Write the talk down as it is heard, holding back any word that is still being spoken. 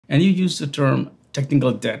And you use the term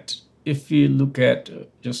technical debt. If you look at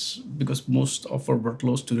just because most of our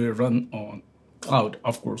workloads today run on cloud,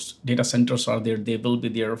 of course, data centers are there, they will be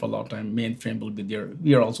there for a long time, mainframe will be there.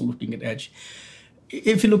 We are also looking at edge.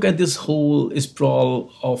 If you look at this whole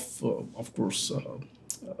sprawl of course,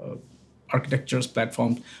 architectures,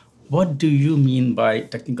 platforms, what do you mean by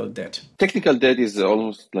technical debt? Technical debt is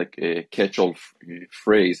almost like a catch-all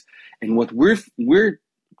phrase. And what we're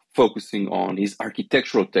focusing on is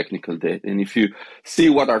architectural technical debt. And if you see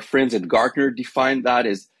what our friends at Gartner define that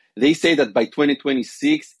as, they say that by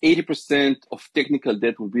 2026, 80% of technical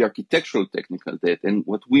debt will be architectural technical debt. And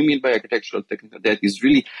what we mean by architectural technical debt is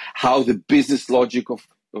really how the business logic of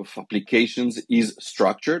applications is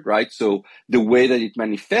structured, right? So the way that it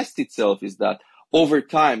manifests itself is that over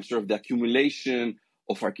time, sort of the accumulation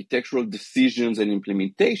of architectural decisions and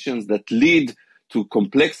implementations that lead to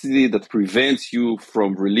complexity that prevents you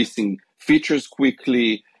from releasing features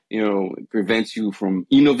quickly, prevents you from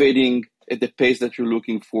innovating at the pace that you're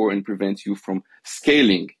looking for, and prevents you from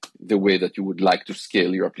scaling the way that you would like to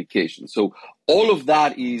scale your application. So all of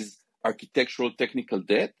that is architectural technical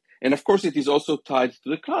debt. And of course, it is also tied to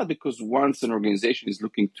the cloud, because once an organization is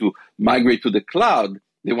looking to migrate to the cloud,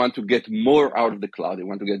 they want to get more out of the cloud. They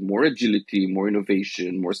want to get more agility, more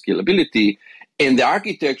innovation, more scalability. And the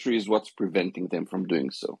architecture is what's preventing them from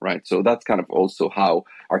doing so, right? So that's kind of also how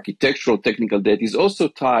architectural technical debt is also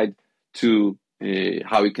tied to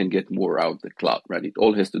how you can get more out of the cloud, right? It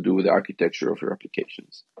all has to do with the architecture of your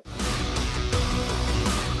applications.